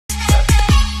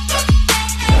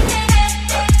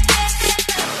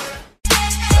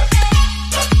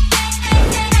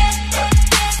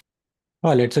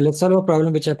All right, so let's solve a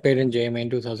problem which appeared in JEE Main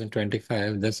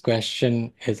 2025. This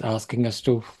question is asking us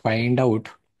to find out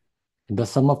the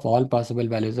sum of all possible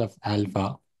values of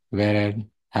alpha, wherein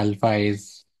alpha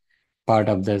is part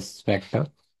of this vector.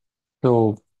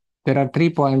 So there are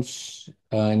 3 points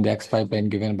in the xy plane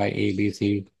given by A, B,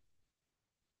 C,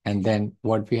 and then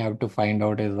what we have to find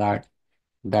out is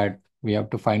that we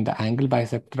have to find the angle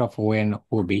bisector of O and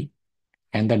OB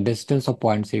and the distance of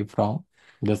point C from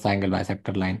this angle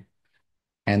bisector line.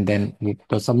 And then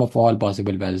the sum of all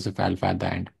possible values of alpha at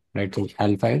the end, right? So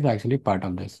alpha is actually part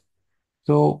of this.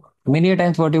 So many a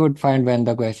times what you would find when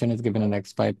the question is given an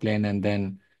xy plane and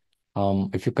then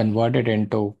if you convert it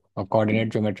into a coordinate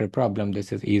geometry problem,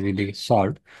 this is easily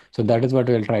solved. So that is what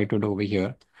we'll try to do over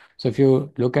here. So if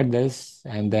you look at this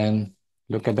and then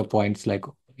look at the points like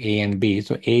A and B.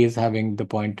 So A is having the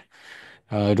point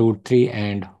root 3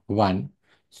 and 1.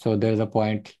 So there's a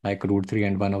point like root 3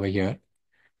 and 1 over here.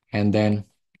 And then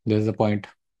there's a point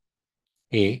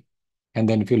A. And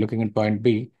then if you're looking at point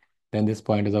B, then this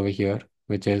point is over here,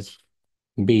 which is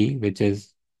B, which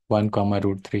is 1 comma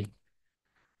root 3.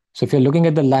 So if you're looking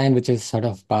at the line which is sort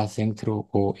of passing through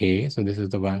OA, so this is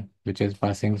the one which is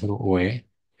passing through OA.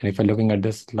 And if you're looking at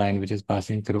this line which is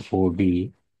passing through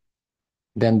OB,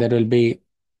 then there will be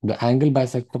the angle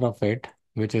bisector of it,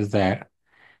 which is there.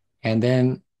 And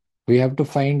then we have to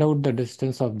find out the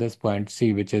distance of this point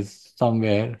C, which is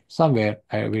somewhere,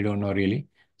 we don't know really.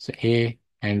 So A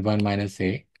and 1 minus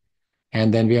A.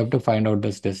 And then we have to find out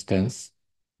this distance,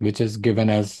 which is given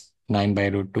as 9 by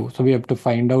root 2. So we have to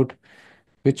find out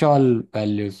which all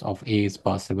values of A is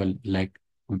possible. Like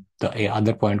the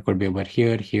other point could be over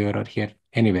here, here, or here,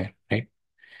 anywhere, right?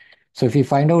 So if we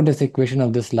find out this equation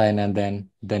of this line and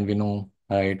then we know,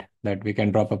 right, that we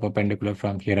can drop a perpendicular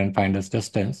from here and find this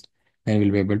distance, then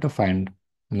we'll be able to find,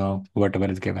 whatever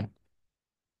is given.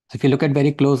 So if you look at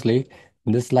very closely,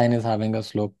 this line is having a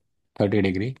slope 30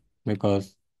 degree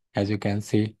because as you can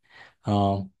see,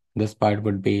 this part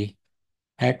would be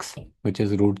x, which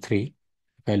is root 3.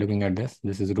 If you're looking at this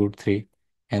is root 3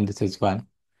 and this is 1.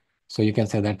 So you can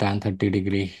say that tan 30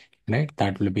 degree, right?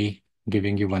 That will be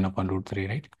giving you 1 upon root 3,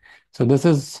 right? So this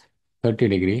is 30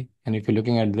 degree. And if you're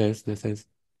looking at this is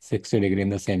 60 degree in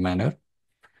the same manner.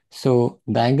 So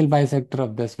the angle bisector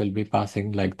of this will be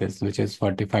passing like this, which is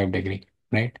 45 degree,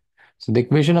 right? So the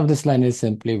equation of this line is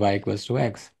simply y equals to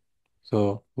x.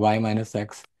 So y minus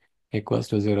x equals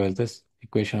to 0 is this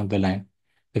equation of the line.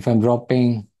 If I'm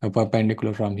dropping a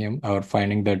perpendicular from him or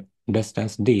finding the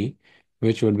distance d,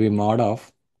 which would be mod of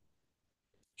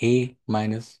a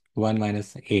minus 1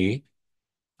 minus a.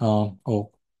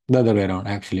 Oh, the other way around,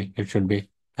 actually. I should be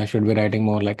writing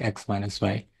more like x minus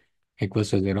y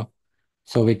equals to 0.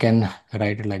 So we can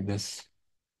write it like this.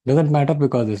 Doesn't matter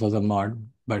because this was a mod,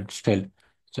 but still.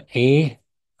 So a,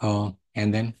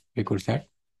 and then we could set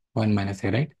 1 minus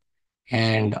a, right?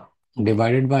 And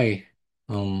divided by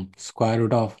square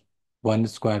root of 1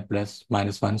 square plus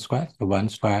minus 1 square. So 1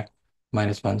 square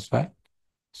minus 1 square.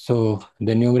 So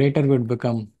the numerator would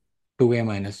become 2a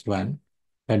minus 1.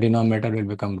 The denominator will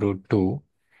become root 2.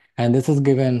 And this is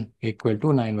given equal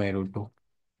to 9 by root 2.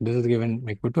 This is given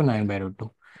equal to 9 by root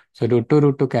 2. So root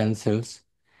 2 cancels.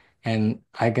 And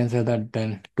I can say that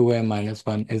then 2a minus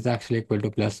 1 is actually equal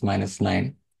to plus minus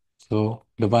 9. So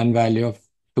the one value of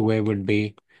 2a would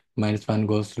be minus 1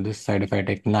 goes to this side if I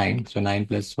take 9. So 9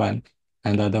 plus 1.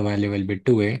 And the other value will be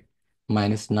 2a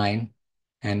minus 9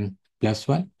 and plus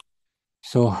 1.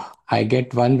 So I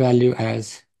get one value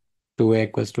as 2a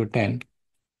equals to 10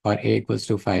 or a equals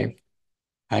to 5.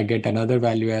 I get another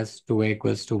value as 2a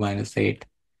equals to minus 8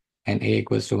 and a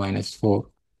equals to minus 4,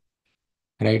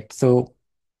 right? So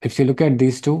if you look at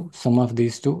these two, sum of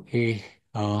these two, a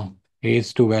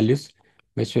is two values,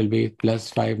 which will be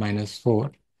plus 5 minus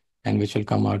 4, and which will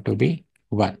come out to be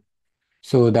 1.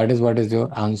 So that is what is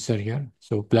your answer here.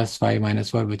 So plus 5 minus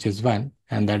 4, which is 1,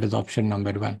 and that is option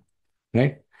number 1,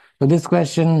 right? So this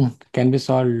question can be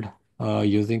solved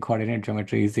using coordinate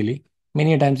geometry easily.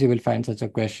 Many times you will find such a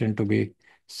question to be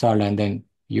solved and then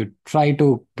you try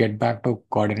to get back to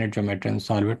coordinate geometry and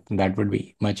solve it. That would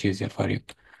be much easier for you.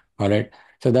 All right.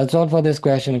 So that's all for this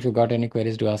question. If you got any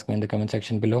queries, do ask me in the comment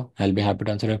section below. I'll be happy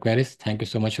to answer your queries. Thank you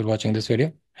so much for watching this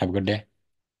video. Have a good day.